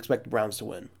 I do expect the Browns to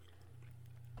win.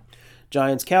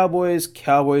 Giants, Cowboys.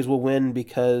 Cowboys will win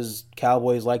because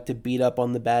Cowboys like to beat up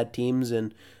on the bad teams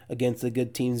and against the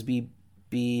good teams be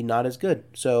not as good.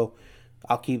 So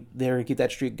they're going to keep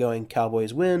that streak going.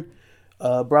 Cowboys win.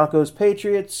 Broncos,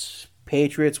 Patriots.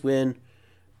 Patriots win.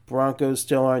 Broncos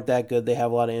still aren't that good. They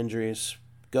have a lot of injuries.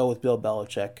 Go with Bill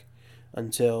Belichick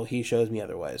until he shows me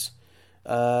otherwise.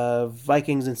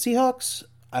 Vikings and Seahawks.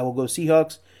 I will go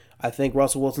Seahawks. I think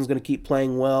Russell Wilson's going to keep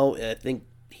playing well. I think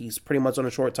he's pretty much on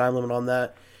a short time limit on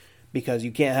that because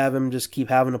you can't have him just keep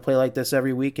having to play like this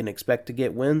every week and expect to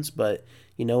get wins. But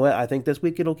you know what? I think this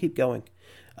week it'll keep going.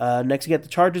 Next, you get the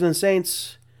Chargers and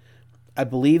Saints. I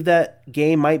believe that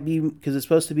game might be, because it's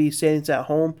supposed to be Saints at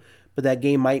home, but that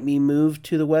game might be moved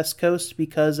to the West Coast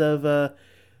because of the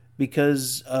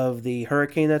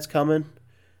hurricane that's coming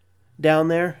down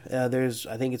there.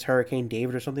 I think it's Hurricane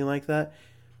David or something like that.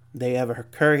 They have a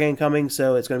hurricane coming,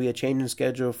 so it's going to be a change in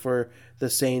schedule for the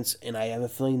Saints, and I have a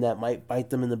feeling that might bite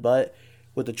them in the butt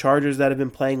with the Chargers that have been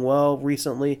playing well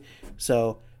recently.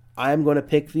 So I'm going to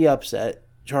pick the upset.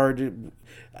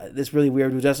 It's really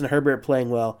weird with Justin Herbert playing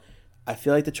well. I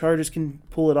feel like the Chargers can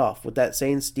pull it off with that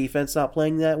Saints defense not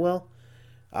playing that well.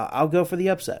 I'll go for the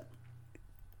upset.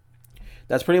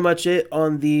 That's pretty much it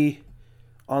on the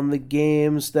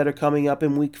games that are coming up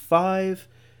in Week 5.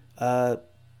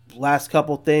 Last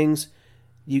couple things.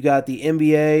 You got the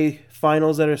NBA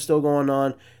finals that are still going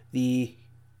on. The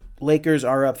Lakers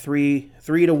are up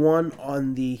 3-1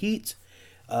 on the Heat.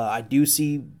 I do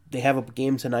see they have a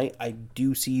game tonight. I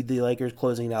do see the Lakers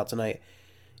closing it out tonight.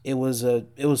 It was a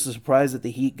surprise that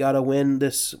the Heat got a win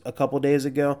this a couple days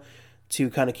ago to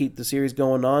kind of keep the series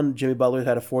going on. Jimmy Butler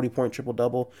had a 40-point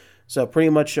triple-double. So pretty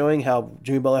much showing how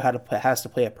Jimmy Butler has to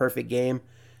play a perfect game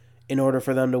in order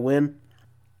for them to win.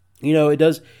 It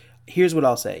does. Here's what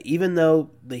I'll say. Even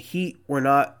though the Heat were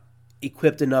not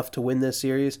equipped enough to win this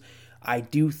series, I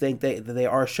do think that they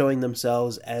are showing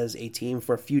themselves as a team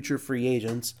for future free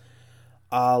agents,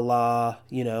 a la,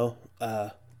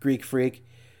 Greek Freak,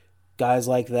 guys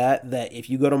like that if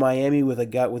you go to Miami with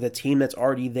a team that's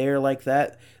already there like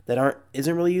that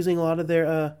isn't really using a lot of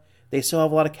their they still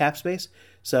have a lot of cap space.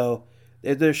 So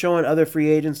they're showing other free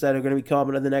agents that are going to be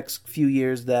coming in the next few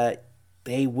years that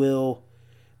they will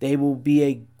be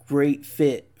a great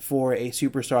fit for a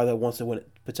superstar that wants to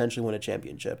potentially win a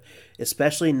championship,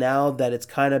 especially now that it's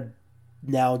kind of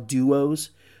now duos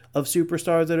of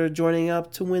superstars that are joining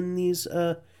up to win these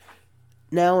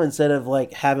now, instead of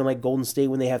like having like Golden State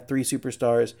when they have 3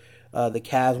 superstars, the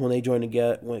Cavs when they join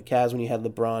together, when you have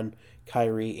LeBron,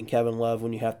 Kyrie, and Kevin Love,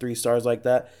 when you have 3 stars like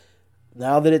that.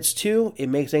 Now that it's 2, it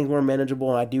makes things more manageable,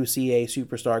 and I do see a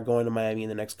superstar going to Miami in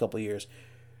the next couple of years.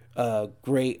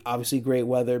 Obviously great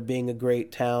weather, being a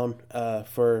great town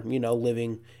for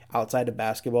living outside of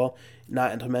basketball.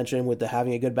 Not to mention with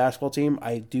having a good basketball team,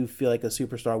 I do feel like a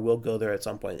superstar will go there at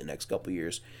some point in the next couple of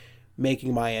years,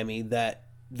 making Miami that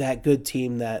good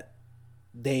team that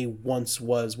they once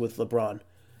was with LeBron,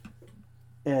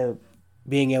 and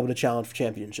being able to challenge for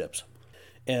championships.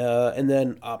 And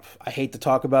then I hate to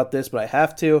talk about this, but I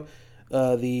have to.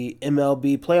 The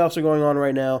MLB playoffs are going on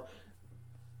right now.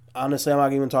 Honestly, I'm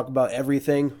not going to talk about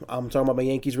everything. I'm talking about my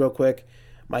Yankees real quick.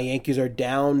 My Yankees are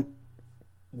down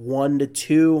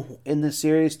 1-2 in the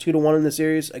series, 2-1 in the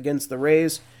series against the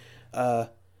Rays.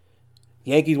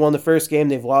 Yankees won the first game.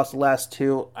 They've lost the last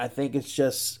 2. I think it's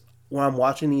just when I'm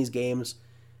watching these games,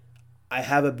 I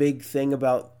have a big thing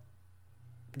about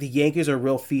the Yankees are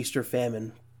real feast or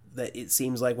famine. That it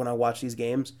seems like when I watch these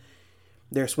games,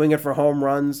 they're swinging for home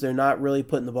runs. They're not really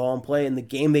putting the ball in play. In the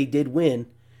game they did win,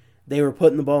 they were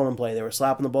putting the ball in play. They were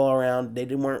slapping the ball around. They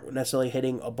weren't necessarily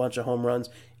hitting a bunch of home runs.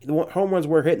 The home runs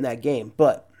were hitting that game,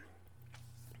 but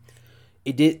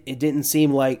it didn't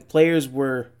seem like players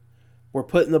were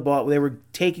putting the ball. They were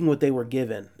taking what they were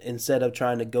given instead of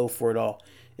trying to go for it all.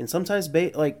 And sometimes,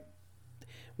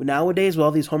 nowadays with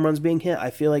all these home runs being hit, I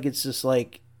feel like it's just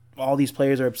like all these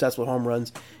players are obsessed with home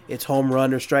runs. It's home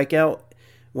run or strikeout,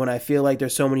 when I feel like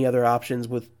there's so many other options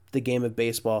with the game of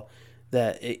baseball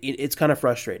that it's kind of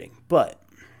frustrating. But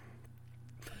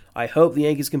I hope the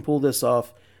Yankees can pull this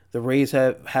off. The Rays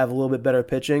have a little bit better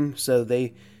pitching, so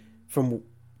from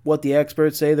what the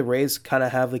experts say, the Rays kind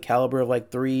of have the caliber of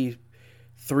like three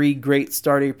great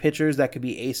starting pitchers that could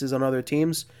be aces on other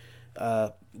teams,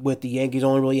 with the Yankees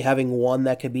only really having one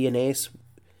that could be an ace.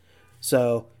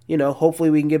 So, hopefully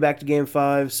we can get back to Game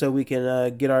 5 so we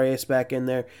can get our ace back in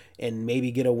there and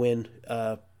maybe get a win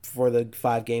for the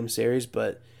 5-game series.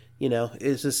 But,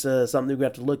 it's just something we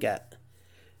have to look at.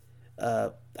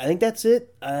 I think that's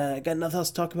it. I got nothing else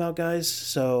to talk about, guys.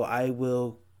 So I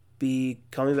will be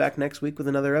coming back next week with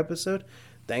another episode.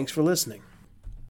 Thanks for listening.